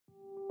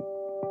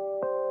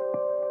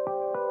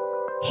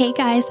Hey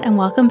guys, and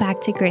welcome back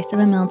to Grace of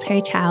a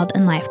Military Child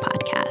and Life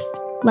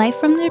podcast. Life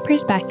from the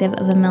perspective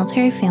of a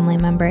military family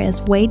member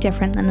is way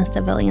different than a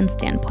civilian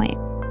standpoint.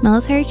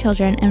 Military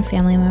children and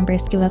family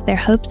members give up their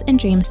hopes and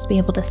dreams to be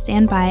able to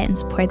stand by and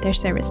support their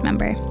service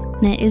member,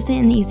 and it isn't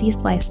an easy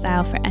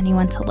lifestyle for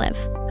anyone to live.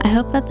 I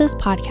hope that this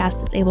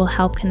podcast is able to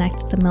help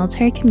connect the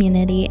military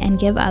community and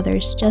give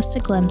others just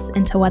a glimpse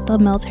into what the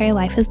military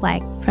life is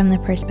like from the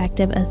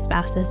perspective of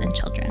spouses and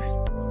children.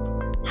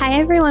 Hi,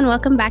 everyone.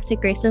 Welcome back to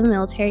Grace of a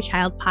Military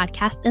Child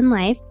podcast and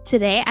life.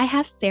 Today, I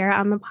have Sarah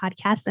on the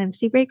podcast, and I'm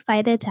super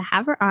excited to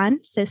have her on.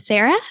 So,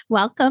 Sarah,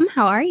 welcome.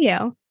 How are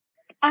you?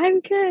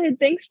 I'm good.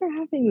 Thanks for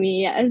having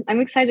me. I'm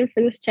excited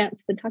for this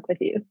chance to talk with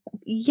you.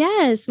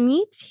 Yes,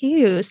 me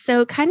too.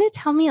 So, kind of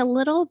tell me a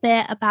little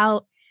bit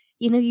about,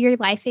 your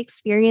life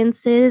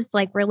experiences,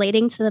 like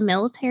relating to the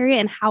military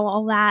and how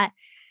all that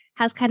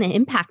has kind of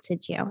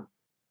impacted you.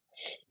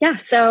 Yeah.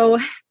 So,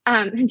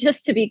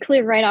 just to be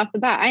clear right off the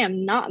bat, I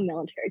am not a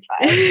military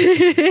child.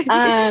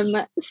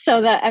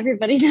 So that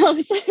everybody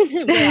knows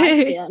where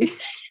I stand.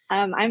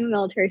 I'm a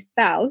military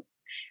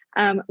spouse,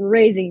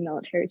 raising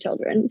military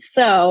children.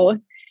 So,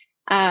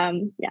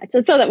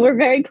 just so that we're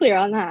very clear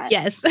on that.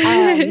 Yes.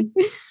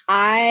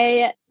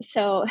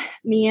 So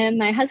me and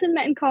my husband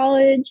met in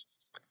college.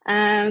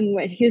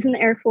 He was in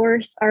the Air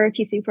Force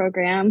ROTC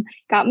program,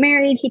 got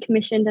married, he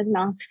commissioned as an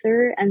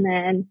officer, and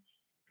then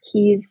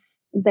we've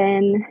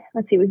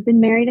been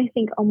married, I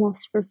think,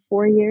 almost for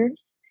 4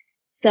 years.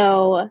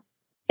 So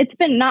it's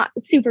been not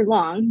super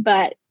long,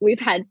 but we've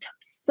had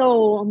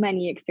so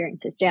many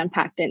experiences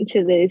jam-packed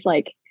into these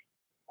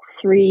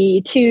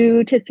 2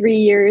 to 3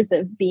 years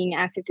of being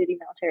active duty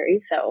military.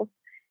 So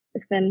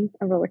it's been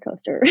a roller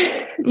coaster.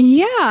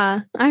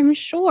 Yeah, I'm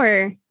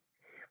sure.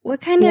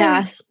 What's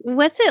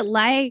it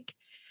like?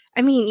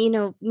 I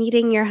mean,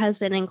 meeting your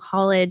husband in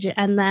college,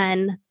 and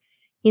then,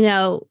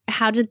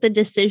 how did the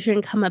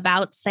decision come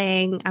about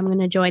saying, I'm going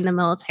to join the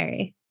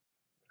military?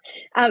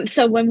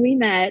 So when we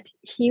met,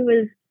 he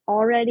was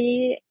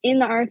already in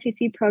the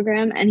ROTC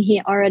program and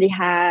he already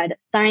had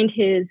signed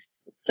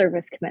his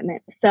service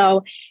commitment.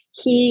 So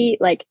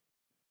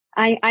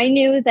I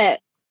knew that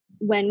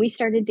when we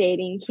started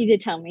dating, he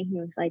did tell me, he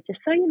was like,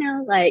 just so you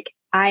know,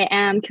 I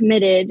am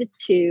committed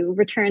to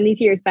return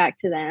these years back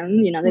to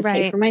them. They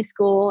pay for my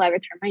school, I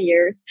return my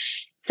years.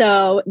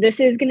 So this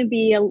is going to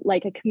be a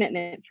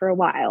commitment for a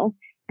while.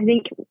 I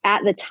think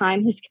at the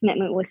time his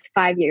commitment was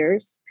 5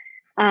 years.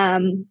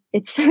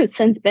 It's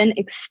since been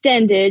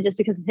extended just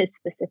because of his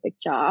specific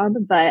job.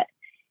 But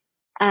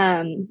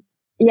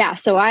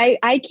so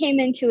I came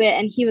into it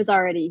and he was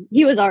already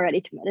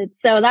committed.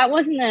 So that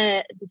wasn't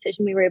a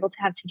decision we were able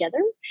to have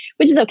together,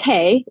 which is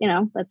okay.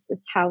 That's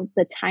just how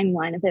the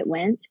timeline of it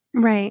went.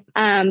 Right.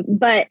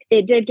 But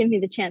it did give me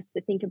the chance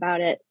to think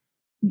about it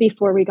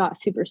before we got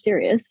super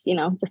serious,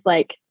 just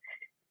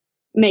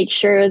make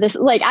sure this,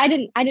 I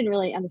didn't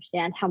really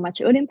understand how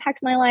much it would impact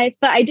my life,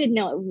 but I did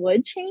know it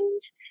would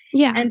change.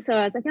 Yeah. And so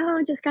I was like, oh,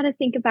 I just got to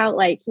think about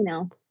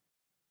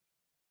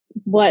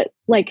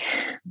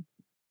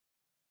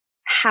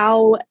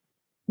how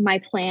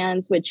my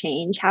plans would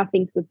change, how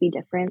things would be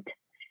different.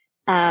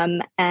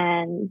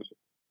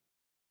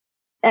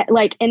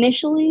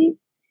 Initially,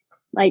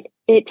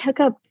 it took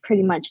up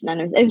pretty much none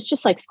of it. It was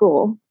just like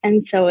school.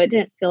 And so it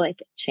didn't feel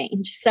like it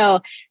changed. So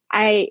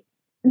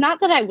not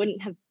that I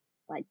wouldn't have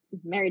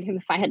married him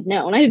if I had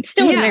known, I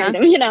still would have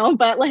married him,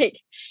 but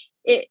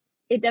it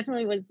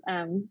definitely was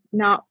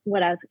not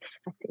what I was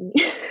expecting.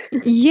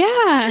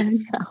 Yeah.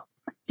 So.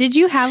 Did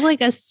you have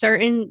a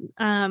certain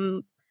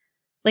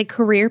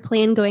career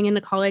plan going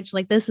into college?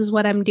 This is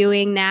what I'm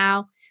doing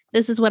now.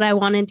 This is what I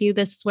want to do.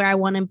 This is where I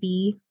want to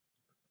be.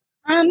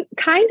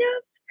 Kind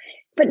of,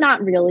 but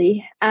not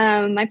really.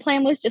 My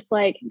plan was just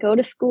go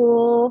to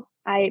school.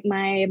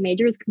 My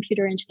major was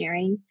computer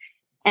engineering.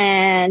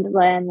 And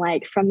then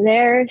from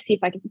there, see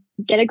if I could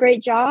get a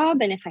great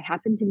job. And if I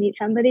happen to meet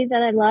somebody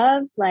that I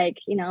love,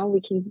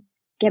 we can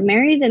get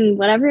married and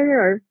whatever,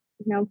 or,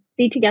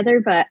 be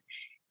together. But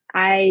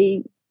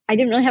I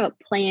didn't really have a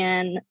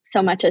plan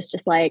so much as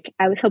just I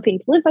was hoping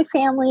to live by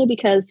family,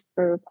 because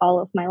for all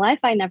of my life,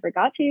 I never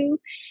got to.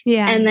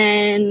 Yeah. And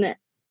then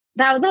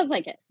that was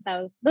it.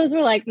 Those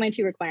were my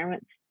 2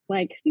 requirements.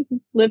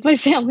 Live by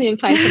family and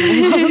find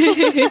someone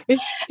else.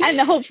 And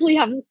hopefully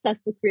have a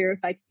successful career if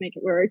I can make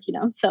it work,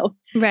 so.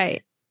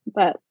 Right.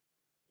 But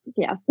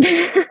yeah.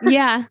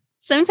 Yeah.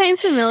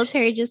 Sometimes the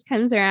military just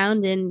comes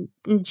around and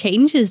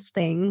changes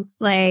things.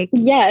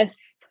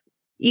 Yes.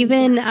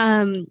 Even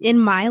in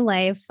my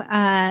life,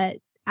 I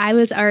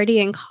was already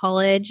in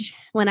college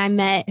when I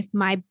met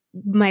my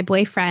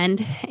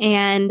boyfriend,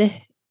 and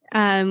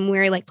we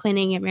were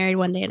planning to get married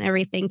one day and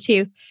everything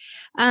too.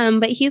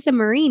 But he's a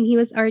Marine. He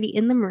was already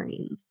in the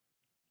Marines.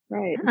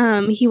 Right.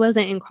 He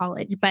wasn't in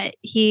college, but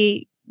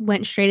he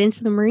went straight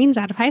into the Marines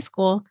out of high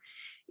school.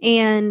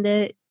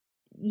 And,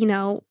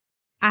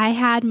 I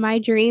had my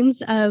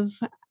dreams of,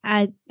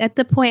 at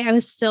the point I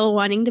was still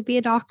wanting to be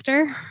a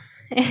doctor.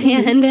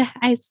 And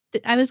I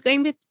was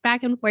going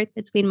back and forth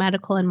between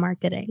medical and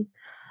marketing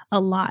a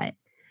lot.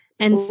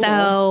 And Ooh.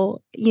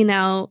 so,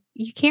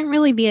 you can't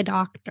really be a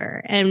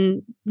doctor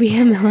and be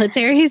a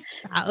military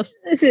spouse.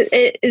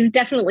 It is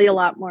definitely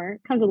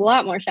comes with a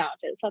lot more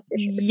challenges. That's for sure.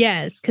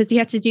 Yes, because you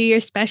have to do your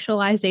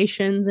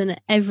specializations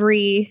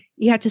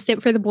you have to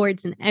sit for the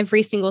boards in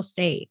every single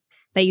state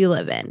that you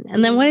live in.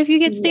 And then what if you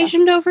get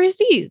stationed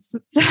overseas?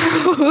 So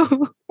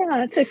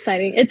yeah, it's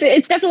exciting.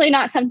 It's definitely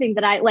not something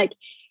that I like.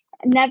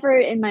 Never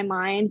in my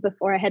mind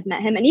before I had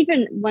met him. And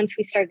even once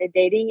we started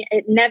dating,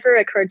 it never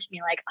occurred to me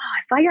like, oh,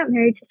 if I got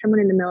married to someone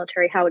in the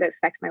military, how would it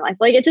affect my life?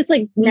 Like, it just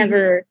like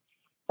never,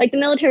 like the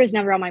military was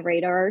never on my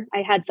radar.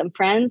 I had some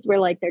friends where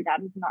like their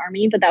dad was in the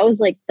army, but that was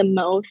like the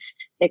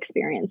most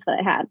experience that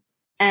I had.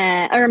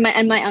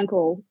 And my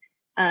uncle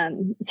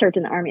served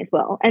in the army as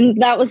well.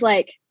 And that was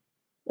like,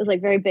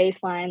 very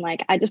baseline.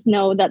 Like, I just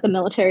know that the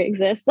military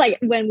exists. Like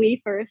when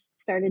we first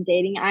started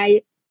dating,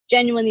 I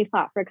genuinely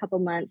thought for a couple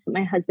months that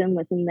my husband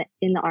was in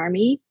the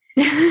army.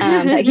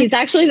 Like he's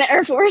actually in the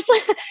Air Force.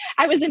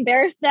 I was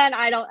embarrassed then.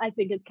 I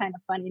think it's kind of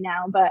funny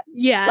now, but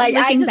yeah, like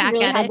I just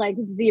really had like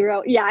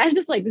zero. Yeah, I have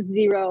just like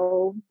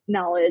zero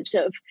knowledge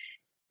of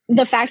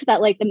the fact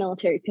that like the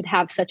military could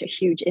have such a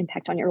huge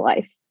impact on your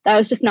life. That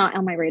was just not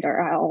on my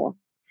radar at all.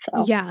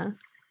 So yeah.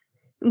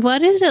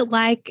 What is it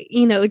like,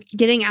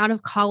 getting out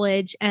of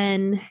college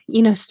and,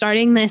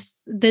 starting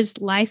this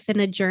life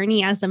and a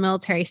journey as a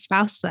military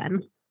spouse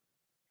then?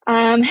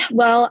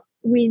 Well,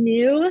 we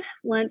knew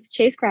once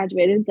Chase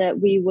graduated that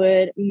we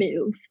would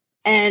move.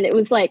 And it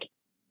was like,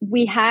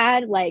 we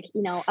had like,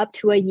 up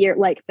to a year,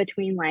 like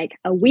between like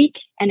a week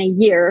and a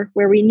year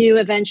where we knew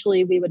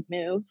eventually we would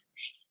move.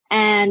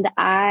 And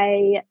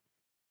I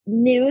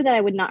knew that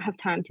I would not have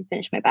time to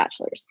finish my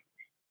bachelor's.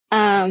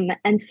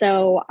 And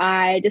so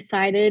I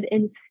decided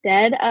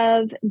instead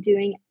of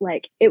doing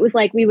like, it was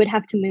like we would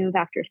have to move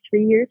after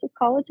 3 years of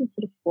college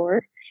instead of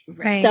 4.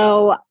 Right.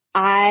 So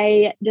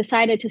I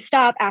decided to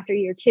stop after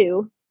year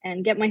 2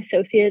 and get my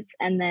associates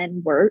and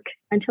then work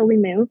until we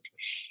moved.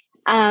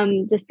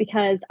 Just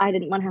because I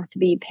didn't want to have to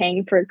be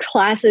paying for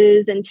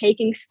classes and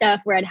taking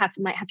stuff where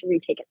might have to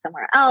retake it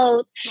somewhere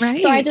else.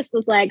 Right. So I just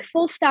was like,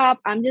 full stop.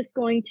 I'm just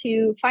going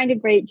to find a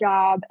great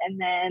job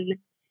and then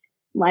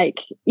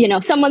like,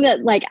 someone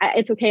that like,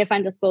 it's okay if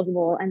I'm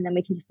disposable and then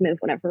we can just move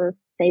whenever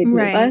they move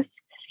us.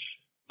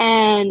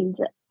 And,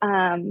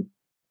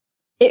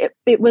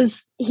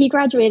 he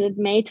graduated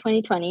May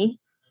 2020,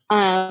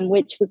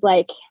 which was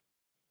like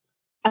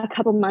a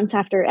couple months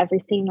after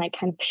everything like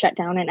kind of shut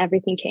down and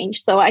everything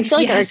changed. So I feel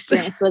like our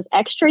experience was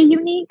extra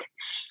unique.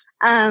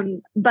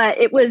 But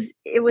it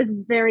was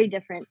very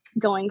different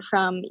going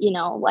from,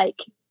 like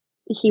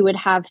he would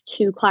have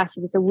 2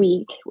 classes a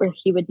week where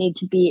he would need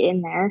to be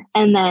in there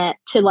and then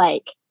to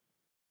like,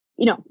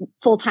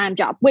 full-time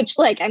job, which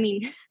like, I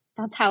mean,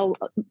 that's how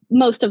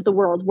most of the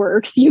world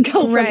works. You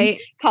go from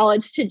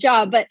college to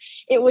job, but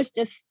it was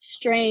just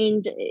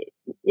strange.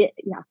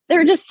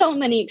 There are just so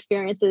many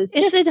experiences.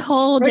 It's just a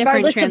whole different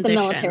transition. Of the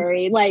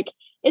military. Like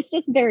it's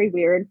just very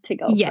weird to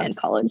go from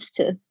college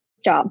to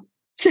job.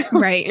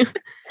 Right.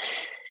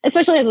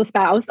 Especially as a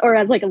spouse or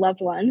as like a loved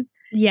one.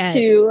 Yes.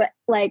 To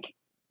like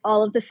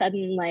all of a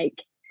sudden,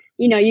 like,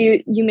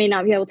 you may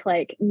not be able to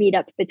like meet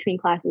up between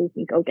classes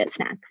and go get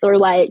snacks or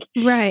like,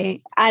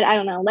 right. I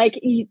don't know, like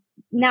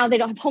now they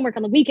don't have homework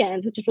on the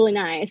weekends, which is really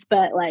nice,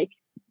 but like,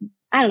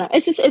 I don't know.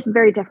 It's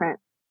very different.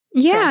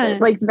 Yeah.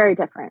 Like very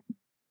different.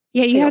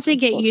 Yeah. You have to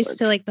get used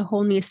to like the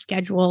whole new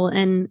schedule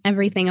and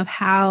everything of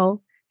how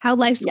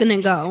life's going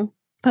to go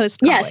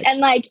post-college. Yes. And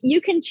like, you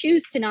can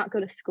choose to not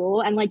go to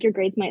school and like your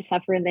grades might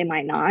suffer and they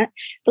might not.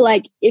 But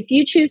like, if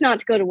you choose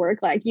not to go to work,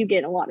 like you get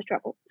in a lot of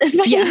trouble,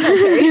 especially in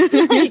the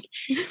military.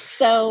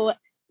 So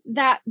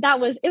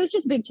it was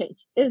just a big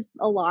change. It was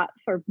a lot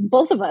for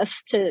both of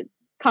us to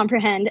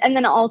comprehend. And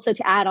then also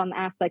to add on the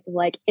aspect of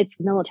like, it's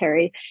the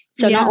military.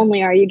 So not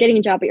only are you getting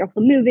a job, but you're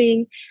also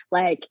moving.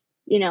 Like,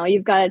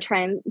 you've got to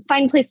try and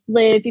find a place to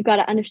live. You've got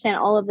to understand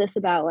all of this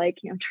about like,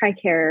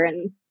 TRICARE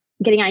and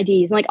getting IDs,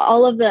 and like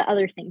all of the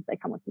other things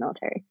that come with the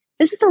military.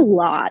 It's just a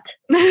lot.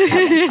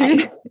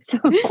 So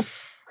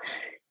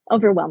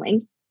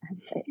overwhelming.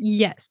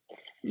 Yes.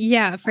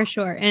 Yeah, for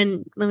sure.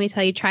 And let me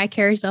tell you,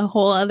 TRICARE is a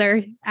whole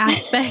other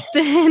aspect.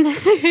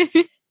 Yes.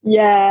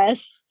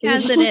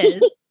 Yes, it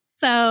is.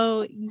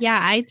 So yeah,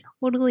 I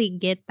totally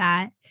get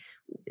that.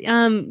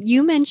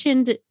 You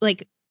mentioned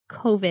like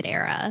COVID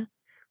era.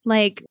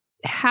 Like,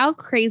 how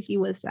crazy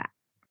was that?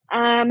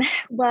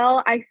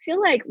 Well, I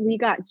feel like we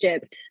got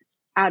gypped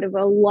out of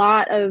a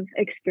lot of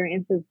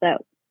experiences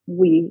that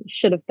we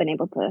should have been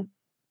able to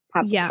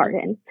have part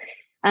in.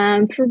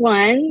 For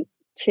one,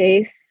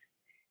 Chase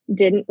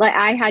didn't like.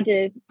 I had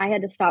to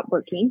stop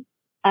working.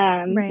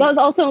 That was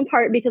also in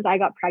part because I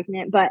got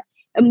pregnant, but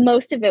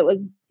most of it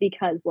was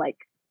because like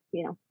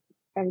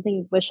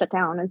everything was shut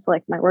down. It's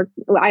like my work.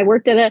 I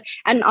worked at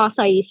an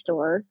acai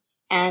store,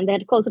 and they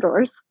had to close the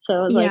doors. So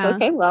I was like,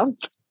 okay, well,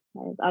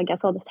 I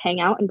guess I'll just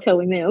hang out until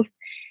we move.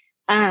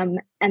 And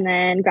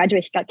then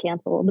graduation got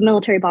canceled. The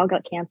military ball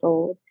got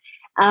canceled.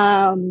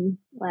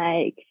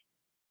 Like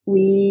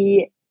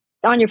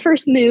on your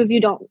first move,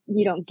 you don't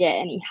get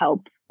any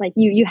help like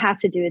you have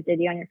to do a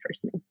Diddy on your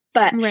first move.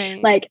 But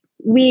Right. like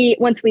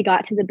once we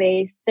got to the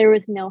base, there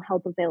was no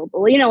help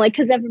available, like,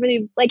 cause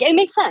everybody, like, it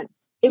makes sense.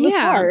 It was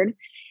hard.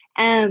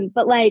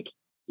 But like,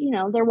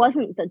 there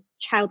wasn't the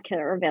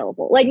childcare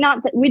available. Like,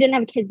 not that we didn't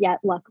have a kid yet,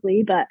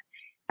 luckily, but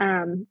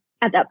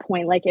at that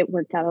point, like, it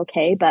worked out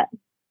okay. But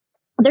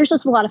there's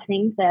just a lot of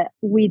things that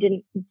we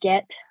didn't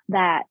get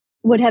that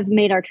would have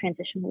made our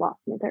transition a lot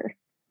smoother.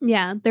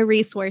 Yeah, the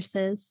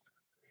resources.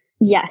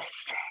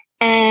 Yes.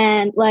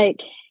 And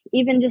like,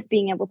 even just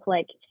being able to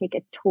like take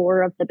a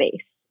tour of the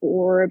base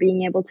or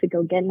being able to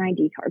go get an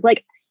ID card,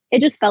 like,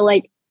 it just felt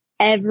like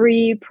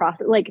every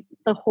process, like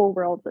the whole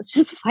world was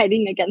just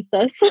fighting against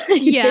us.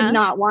 Did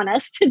not want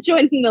us to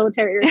join the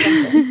military or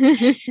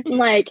something.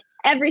 Like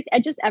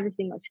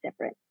everything looks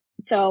different.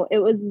 So it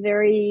was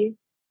very,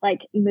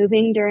 like,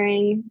 moving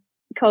during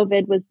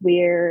COVID was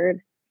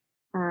weird.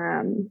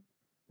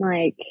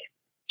 Like,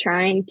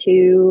 trying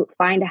to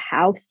find a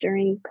house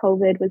during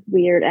COVID was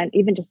weird, and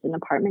even just an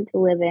apartment to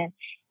live in.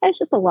 It's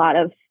just a lot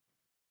of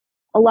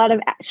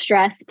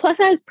stress. Plus,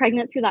 I was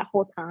pregnant through that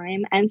whole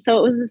time, and so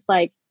it was just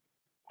like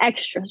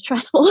extra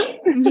stressful.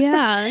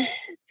 Yeah.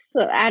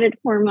 So added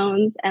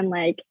hormones and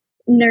like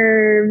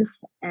nerves,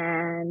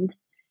 and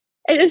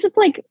it was just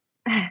like,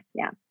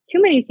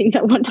 too many things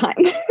at one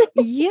time.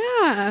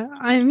 Yeah.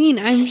 I mean,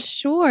 I'm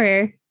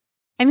sure.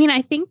 I mean,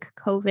 I think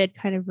COVID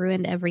kind of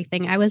ruined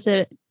everything. I was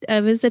a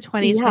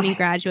 2020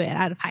 graduate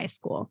out of high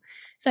school.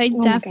 So I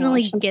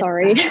definitely get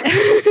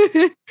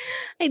that.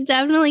 I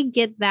definitely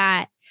get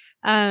that.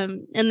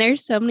 And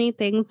there's so many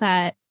things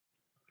that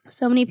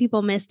so many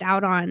people missed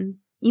out on,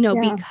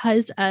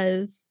 because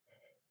of,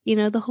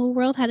 the whole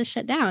world had to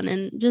shut down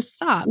and just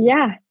stop.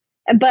 Yeah.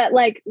 But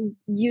like,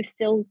 you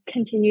still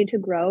continue to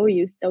grow.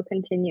 You still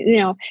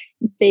continue,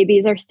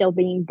 babies are still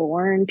being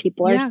born.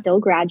 People are still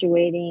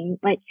graduating.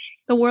 Like,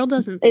 the world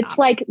doesn't stop. It's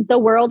like the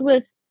world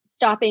was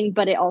stopping,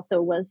 but it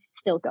also was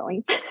still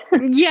going.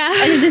 Yeah.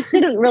 And it just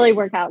didn't really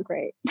work out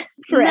great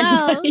for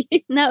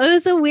anybody. No, it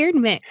was a weird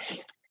mix.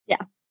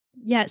 Yeah.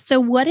 Yeah. So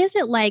what is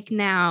it like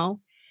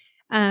now?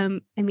 I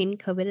mean,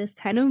 COVID is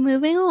kind of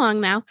moving along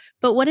now,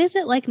 but what is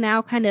it like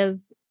now kind of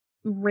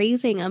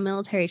raising a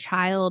military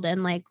child,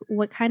 and like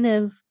what kind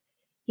of,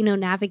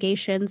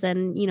 navigations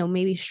and,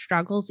 maybe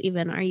struggles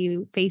even are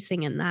you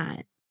facing in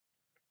that?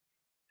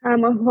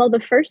 Well, the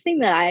first thing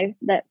that I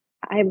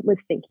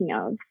was thinking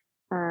of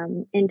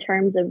in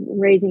terms of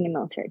raising a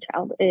military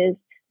child is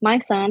my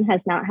son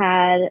has not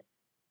had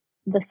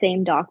the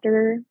same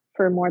doctor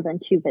for more than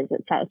 2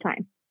 visits at a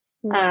time.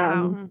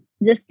 Wow.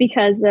 Just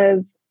because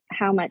of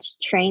how much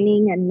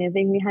training and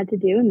moving we had to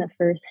do in the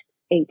first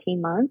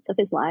 18 months of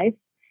his life.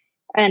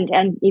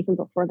 And even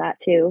before that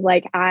too,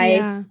 like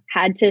I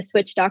had to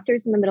switch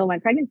doctors in the middle of my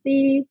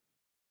pregnancy,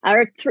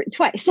 or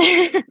twice.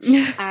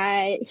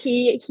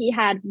 He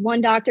had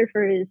one doctor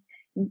for his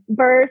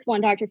birth,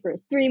 one doctor for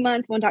his 3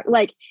 months, one doctor.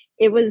 Like,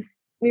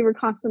 we were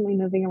constantly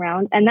moving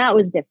around, and that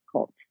was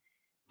difficult.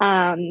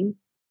 And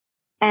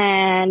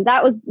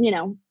that was,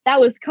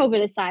 that was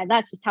COVID aside.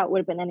 That's just how it would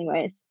have been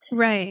anyways.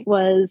 Right.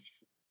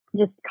 Was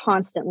just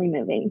constantly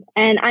moving,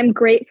 and I'm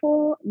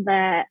grateful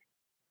that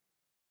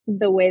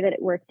the way that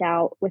it worked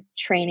out with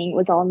training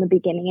was all in the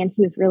beginning, and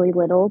he was really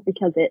little,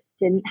 because it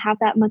didn't have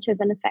that much of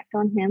an effect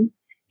on him.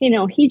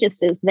 He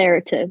just is there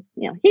to,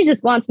 he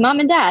just wants mom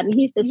and dad, and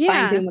he's just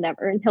fine doing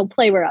whatever, and he'll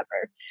play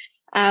wherever.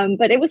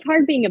 But it was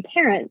hard being a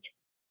parent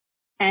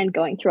and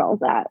going through all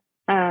of that,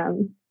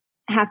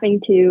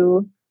 having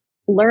to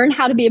learn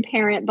how to be a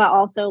parent, but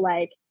also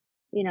like,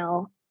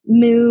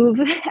 move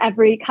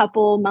every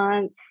couple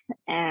months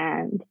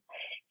and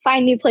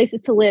find new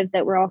places to live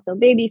that were also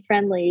baby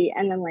friendly.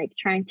 And then like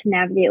trying to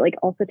navigate, like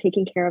also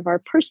taking care of our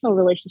personal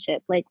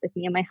relationship, like with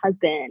me and my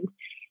husband,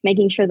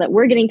 making sure that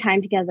we're getting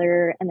time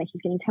together and that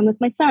he's getting time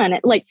with my son.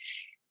 It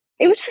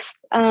was just,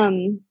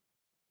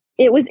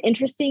 it was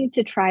interesting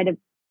to try to,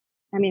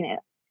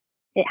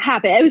 it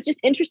happened. It was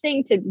just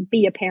interesting to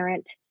be a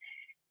parent,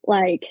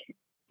 like,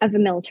 of a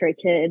military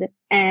kid,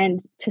 and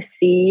to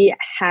see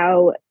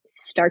how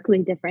starkly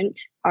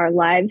different our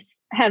lives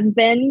have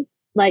been.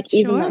 Like,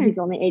 even though he's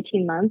only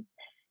 18 months,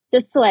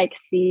 just to like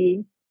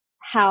see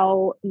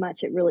how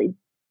much it really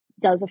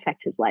does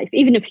affect his life,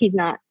 even if he's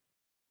not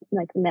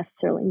like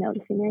necessarily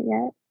noticing it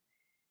yet.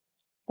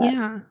 But,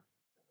 yeah.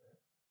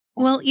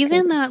 Well,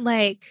 even that,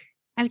 like,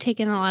 I've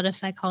taken a lot of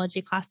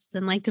psychology classes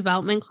and like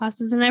development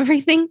classes and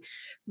everything,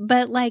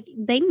 but like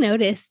they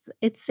notice,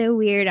 it's so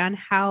weird on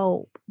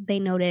how they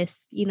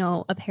notice,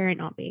 a parent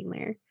not being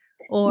there,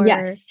 or,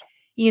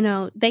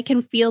 they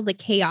can feel the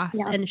chaos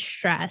and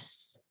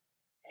stress.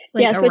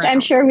 Like, yes, which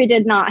I'm sure we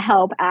did not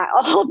help at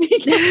all,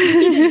 because we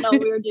didn't know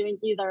we were doing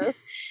either.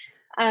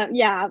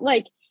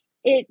 Like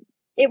it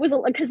was,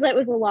 because it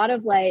was a lot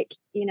of like,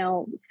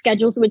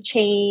 schedules would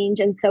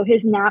change. And so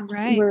his naps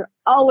were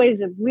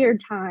always at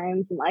weird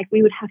times. And like,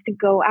 we would have to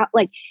go out,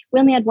 like we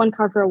only had one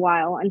car for a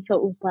while. And so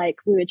it was like,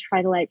 we would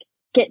try to like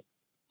get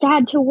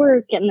dad to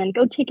work and then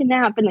go take a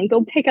nap and then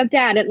go pick up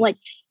dad, and like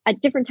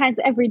at different times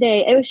every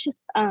day. It was just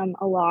a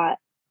lot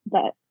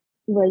that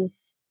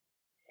was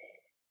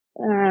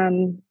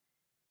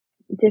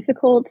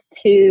difficult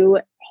to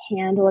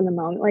handle in the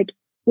moment. Like,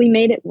 we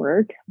made it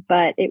work,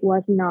 but it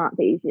was not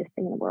the easiest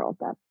thing in the world.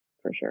 That's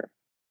for sure.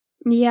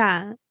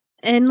 Yeah.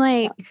 And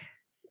like,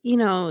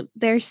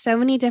 there's so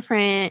many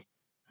different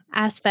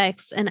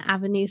aspects and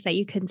avenues that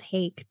you can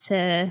take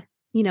to,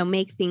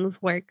 make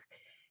things work.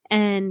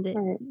 And,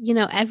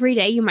 Right. Every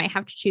day you might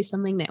have to choose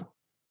something new.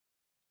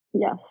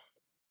 Yes,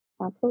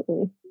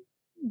 absolutely.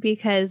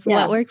 Because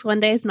what works one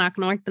day is not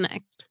going to work the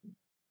next.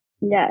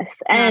 Yes.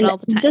 Not and all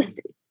the time. Just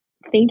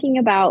thinking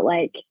about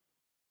like,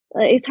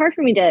 it's hard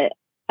for me to,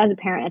 as a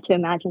parent, to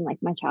imagine like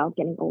my child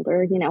getting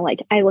older,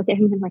 like I look at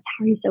him and I'm like,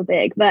 how are you so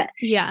big? But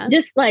yeah,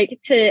 just like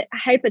to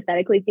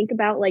hypothetically think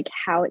about like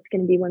how it's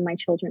going to be when my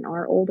children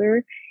are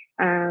older.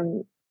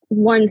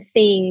 One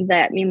thing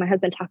that me and my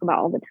husband talk about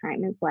all the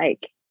time is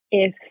like,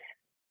 if,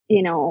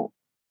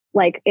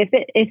 like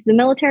if the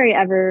military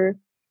ever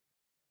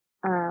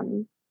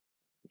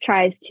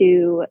tries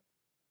to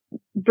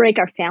break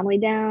our family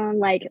down,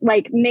 like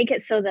make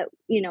it so that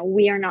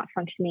we are not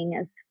functioning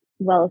as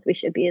well as we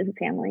should be as a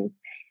family,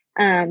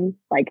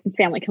 like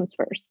family comes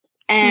first.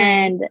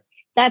 And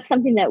that's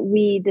something that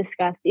we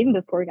discussed even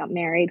before we got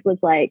married,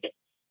 was like,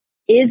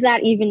 is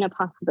that even a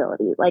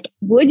possibility? Like,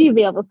 would you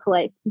be able to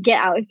like get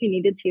out if you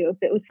needed to, if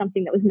it was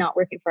something that was not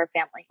working for our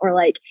family? Or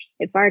like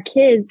if our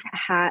kids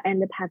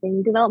end up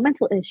having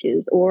developmental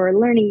issues or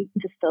learning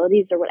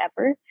disabilities or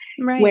whatever,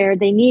 where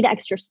they need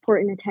extra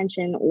support and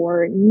attention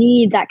or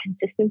need that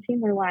consistency in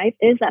their life,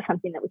 is that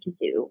something that we can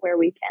do where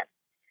we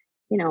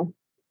can,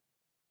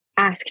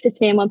 ask to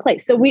stay in one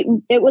place? So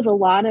it was a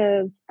lot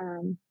of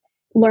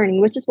learning,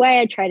 which is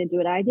why I try to do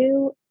what I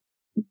do,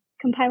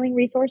 compiling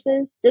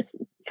resources just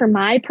for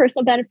my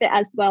personal benefit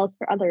as well as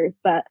for others.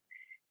 But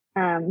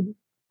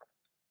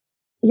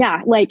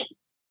yeah, like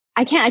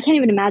I can't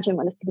even imagine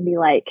what it's going to be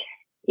like,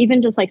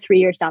 even just like 3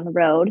 years down the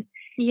road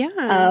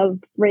of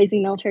raising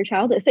a military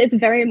child. It's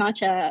very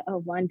much a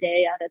one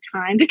day at a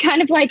time, but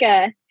kind of like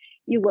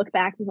you look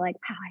back and like,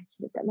 wow, I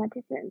should have done that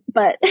different,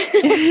 but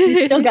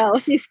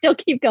you still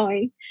keep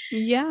going.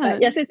 Yeah.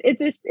 But yes,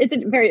 it's a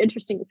very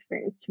interesting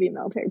experience to be a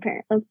military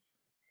parent.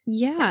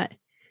 Yeah.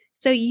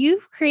 So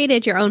you've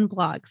created your own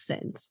blog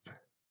since.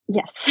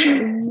 Yes.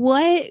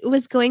 What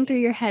was going through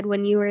your head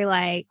when you were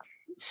like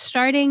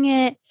starting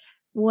it?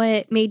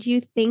 What made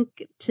you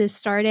think to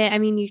start it? I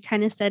mean, you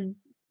kind of said,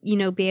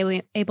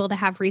 be able to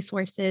have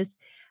resources.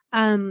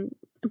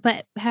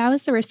 But how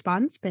has the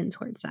response been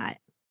towards that?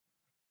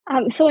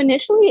 So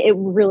initially it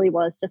really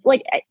was just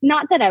like,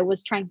 not that I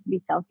was trying to be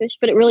selfish,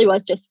 but it really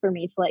was just for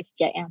me to like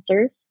get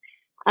answers.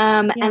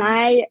 And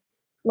I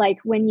like,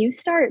 when you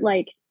start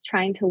like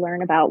trying to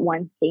learn about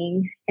one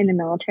thing in the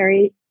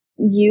military,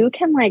 you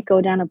can like go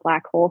down a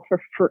black hole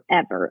for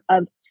forever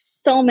of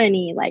so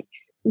many like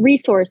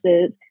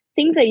resources,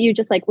 things that you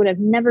just like would have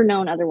never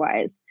known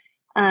otherwise.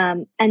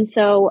 And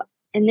so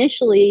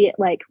initially,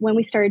 like when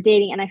we started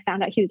dating and I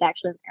found out he was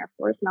actually in the Air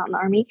Force, not in the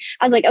Army,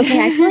 I was like,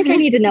 okay, I feel like I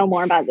need to know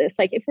more about this.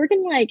 Like if we're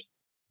gonna like,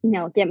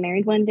 get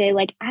married one day,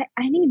 like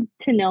I need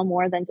to know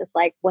more than just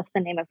like, what's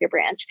the name of your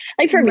branch?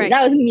 Like for me,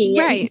 that was me.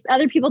 Right.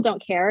 Other people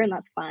don't care and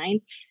that's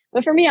fine.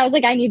 But for me, I was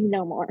like, I need to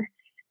know more.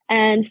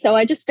 And so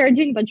I just started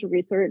doing a bunch of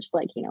research,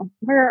 like,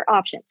 what are our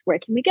options? Where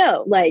can we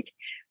go? Like,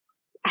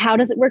 how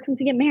does it work once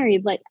we get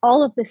married? Like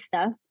all of this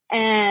stuff.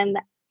 And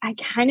I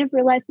kind of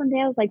realized one day,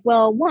 I was like,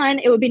 well, one,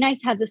 it would be nice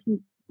to have this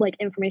like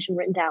information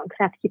written down because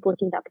I have to keep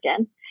looking it up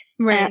again.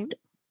 Right. And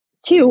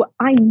two,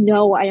 I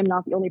know I am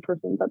not the only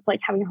person that's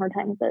like having a hard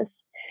time with this.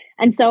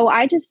 And so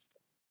I just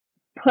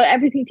put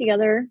everything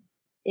together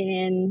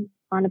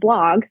on a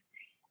blog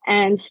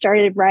and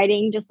started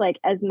writing just like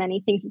as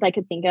many things as I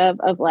could think of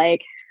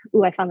like,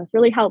 ooh, I found this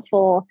really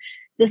helpful.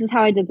 This is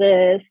how I did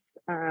this.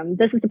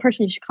 This is the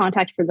person you should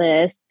contact for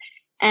this.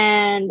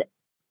 And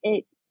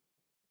it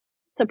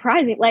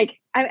surprising, like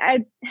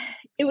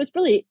it was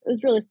really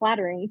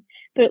flattering,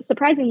 but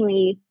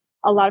surprisingly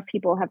a lot of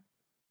people have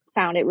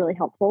found it really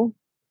helpful.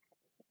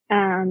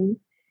 And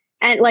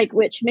like,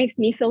 which makes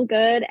me feel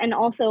good, and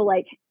also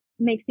like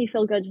makes me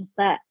feel good just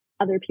that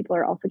other people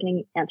are also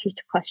getting answers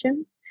to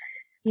questions.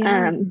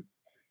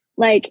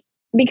 Like,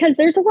 because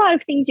there's a lot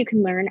of things you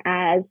can learn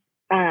as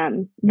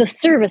the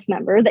service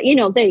member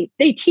that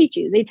they teach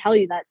you, they tell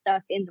you that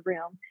stuff in the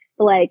room,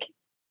 but like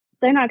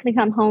they're not going to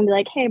come home and be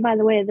like, hey, by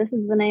the way, this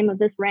is the name of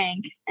this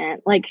rank.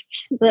 And like,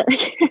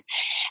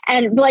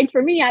 and like,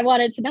 for me, I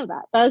wanted to know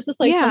that. That was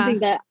just like something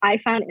that I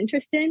found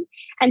interesting.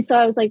 And so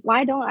I was like,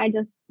 why don't I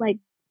just like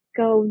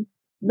go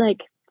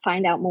like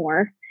find out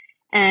more?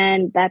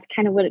 And that's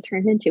kind of what it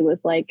turned into, was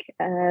like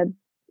a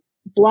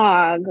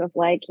blog of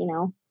like,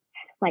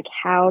 like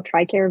how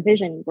TRICARE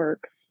Vision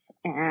works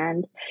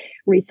and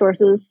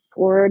resources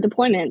for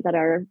deployment that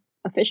are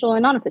official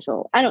and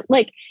non-official. I don't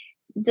like,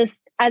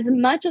 just as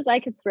much as I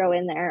could throw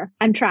in there,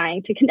 I'm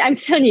trying to,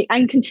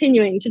 I'm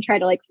continuing to try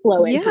to like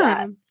flow into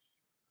that.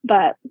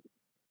 But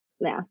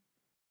yeah,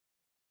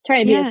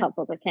 trying to be as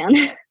helpful as I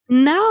can.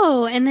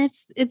 No. And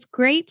it's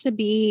great to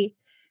be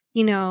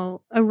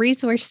a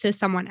resource to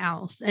someone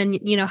else and,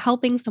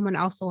 helping someone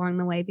else along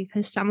the way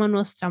because someone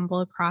will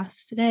stumble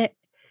across it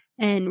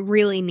and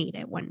really need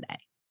it one day.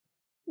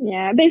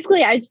 Yeah,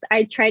 basically I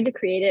tried to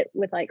create it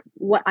with like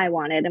what I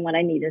wanted and what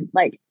I needed.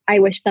 Like I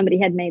wish somebody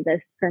had made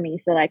this for me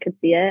so that I could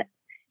see it.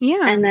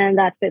 Yeah. And then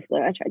that's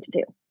basically what I tried to do.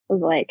 It was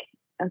like,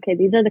 okay,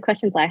 these are the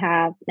questions I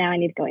have. Now I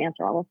need to go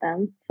answer all of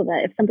them so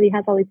that if somebody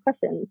has all these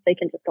questions, they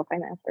can just go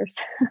find the answers.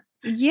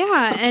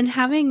 Yeah. And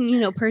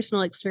having,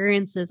 personal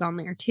experiences on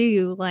there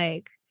too,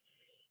 like,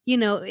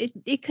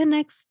 it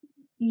connects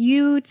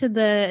you to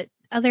the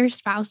other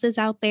spouses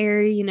out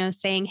there,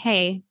 saying,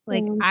 hey,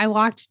 like I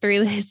walked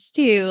through this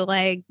too.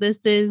 Like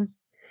this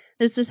is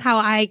how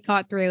I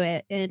got through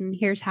it. And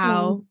here's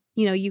how,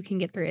 you can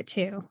get through it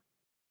too.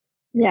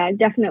 Yeah,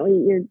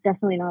 definitely. You're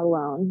definitely not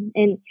alone.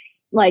 And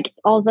like,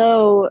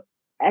 although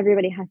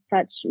everybody has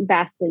such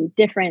vastly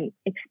different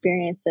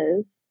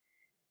experiences,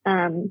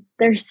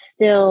 there's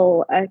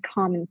still a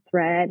common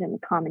thread and a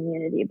common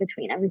unity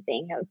between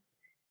everything of,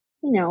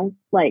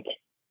 like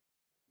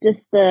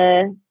just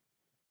the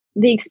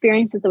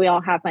experiences that we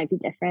all have might be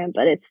different,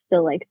 but it's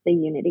still like the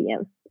unity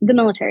of the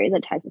military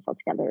that ties us all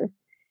together.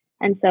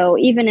 And so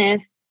even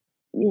if,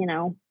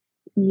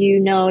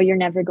 you're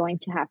never going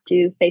to have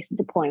to face a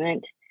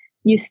deployment,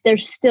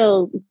 there's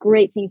still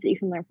great things that you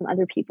can learn from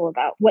other people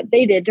about what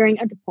they did during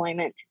a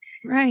deployment.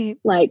 Right.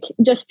 Like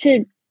just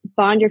to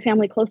bond your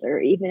family closer,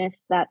 even if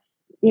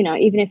that's,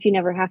 even if you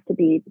never have to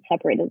be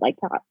separated like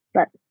that.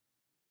 But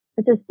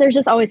there's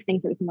just always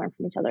things that we can learn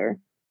from each other.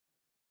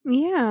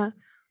 Yeah.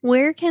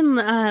 Where can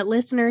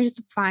listeners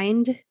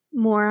find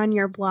more on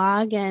your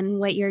blog and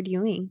what you're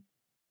doing?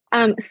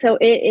 So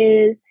it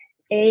is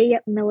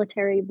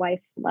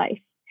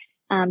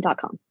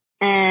amilitarywifeslife.com.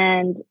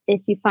 And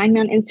if you find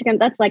me on Instagram,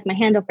 that's like my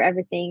handle for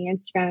everything,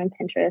 Instagram and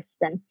Pinterest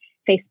and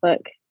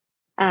Facebook.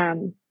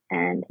 And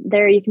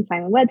there you can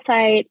find my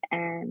website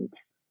and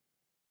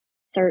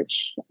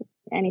search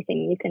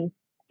anything you can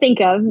think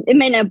of. It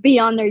may not be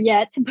on there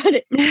yet, but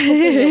it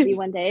will be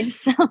one day.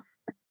 So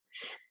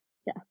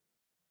yeah.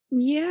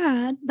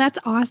 Yeah, that's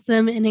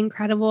awesome and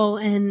incredible.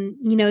 And,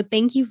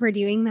 thank you for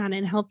doing that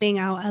and helping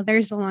out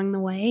others along the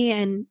way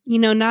and,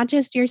 not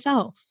just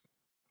yourself.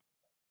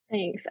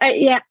 Thanks.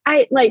 I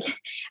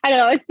don't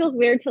know. It feels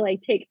weird to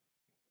like take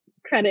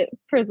credit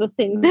for the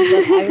things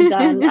that I've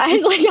done. I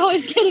like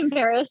always get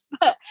embarrassed,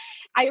 but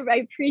I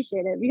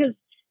appreciate it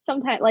because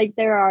sometimes like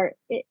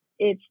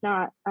it's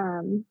not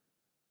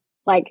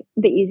like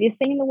the easiest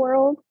thing in the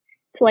world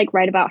to like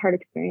write about hard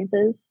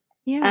experiences.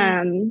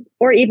 Yeah.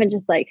 Or even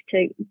just like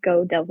to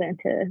go delve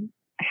into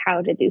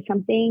how to do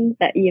something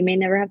that you may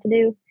never have to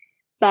do,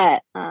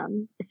 but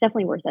it's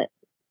definitely worth it.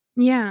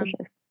 Yeah. For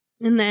sure.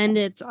 In the end,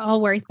 it's all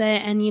worth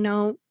it. And,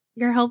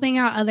 you're helping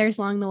out others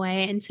along the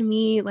way. And to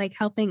me, like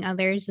helping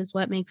others is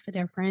what makes a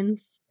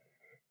difference.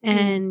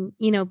 And,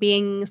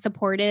 being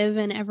supportive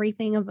and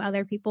everything of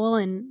other people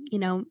and,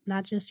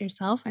 not just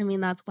yourself. I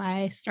mean, that's why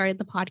I started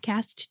the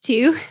podcast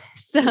too.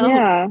 So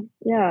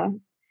yeah,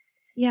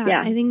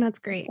 I think that's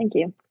great. Thank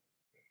you.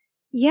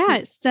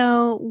 Yeah.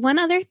 So one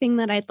other thing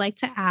that I'd like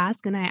to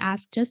ask, and I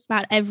ask just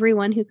about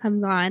everyone who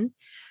comes on,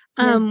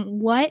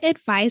 what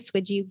advice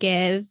would you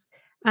give,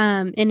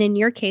 and in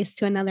your case,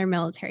 to another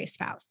military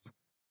spouse?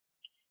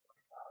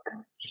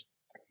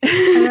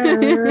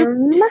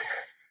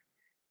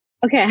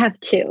 Okay, I have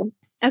two.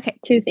 Okay.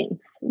 Two things.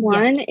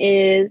 One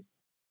is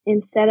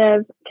instead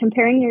of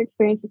comparing your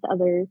experiences to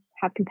others,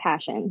 have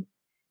compassion,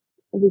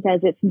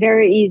 because it's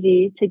very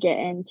easy to get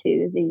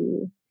into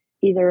the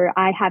either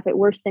I have it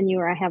worse than you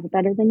or I have it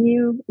better than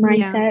you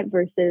mindset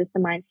versus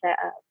the mindset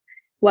of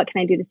what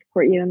can I do to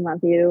support you and love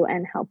you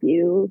and help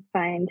you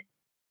find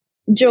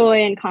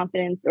joy and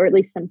confidence, or at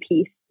least some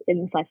peace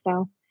in this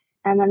lifestyle.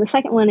 And then the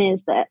second one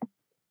is that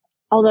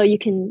although you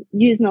can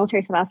use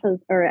military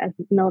spouses or as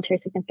military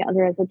significant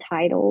other as a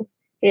title,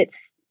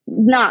 it's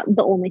not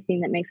the only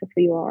thing that makes us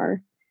who you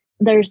are.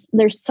 There's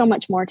so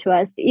much more to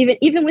us.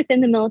 Even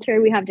within the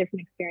military, we have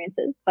different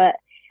experiences, but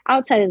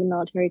outside of the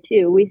military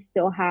too, we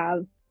still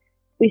have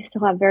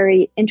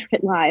very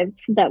intricate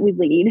lives that we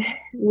lead.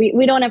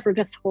 We don't ever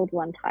just hold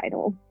one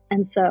title.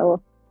 And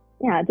so,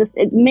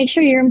 make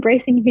sure you're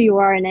embracing who you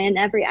are in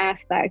every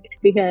aspect,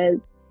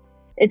 because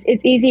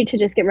it's easy to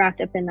just get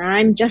wrapped up in that.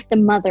 I'm just a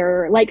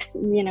mother. Like,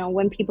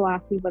 when people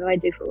ask me, what do I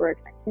do for work?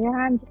 I say,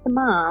 I'm just a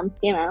mom,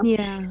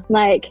 Yeah.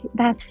 Like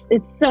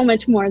it's so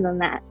much more than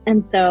that.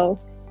 And so,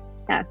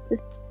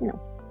 just,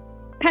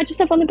 pat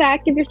yourself on the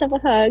back, give yourself a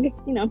hug,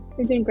 you're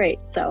doing great.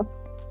 So.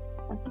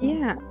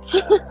 Yeah.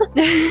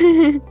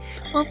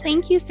 Well,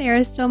 thank you,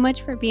 Sarah, so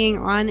much for being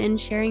on and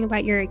sharing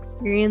about your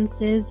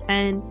experiences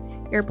and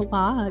your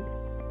blog.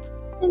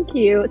 Thank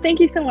you.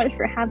 Thank you so much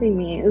for having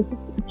me. It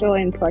was a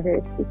joy and pleasure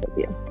to speak with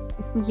you.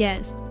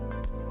 Yes.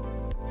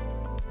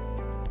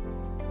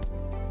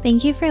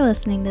 Thank you for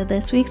listening to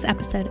this week's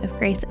episode of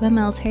Grace of a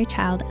Military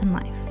Child and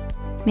Life.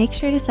 Make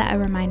sure to set a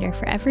reminder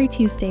for every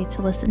Tuesday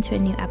to listen to a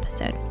new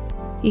episode.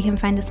 You can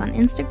find us on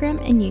Instagram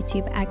and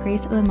YouTube at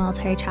Grace of a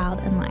Military Child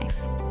and Life.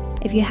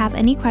 If you have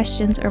any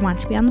questions or want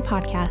to be on the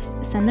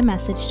podcast, send a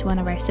message to one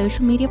of our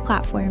social media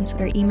platforms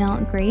or email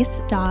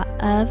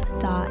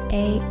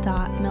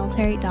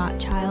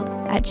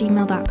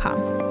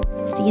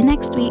grace.of.a.military.child@gmail.com. See you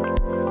next week.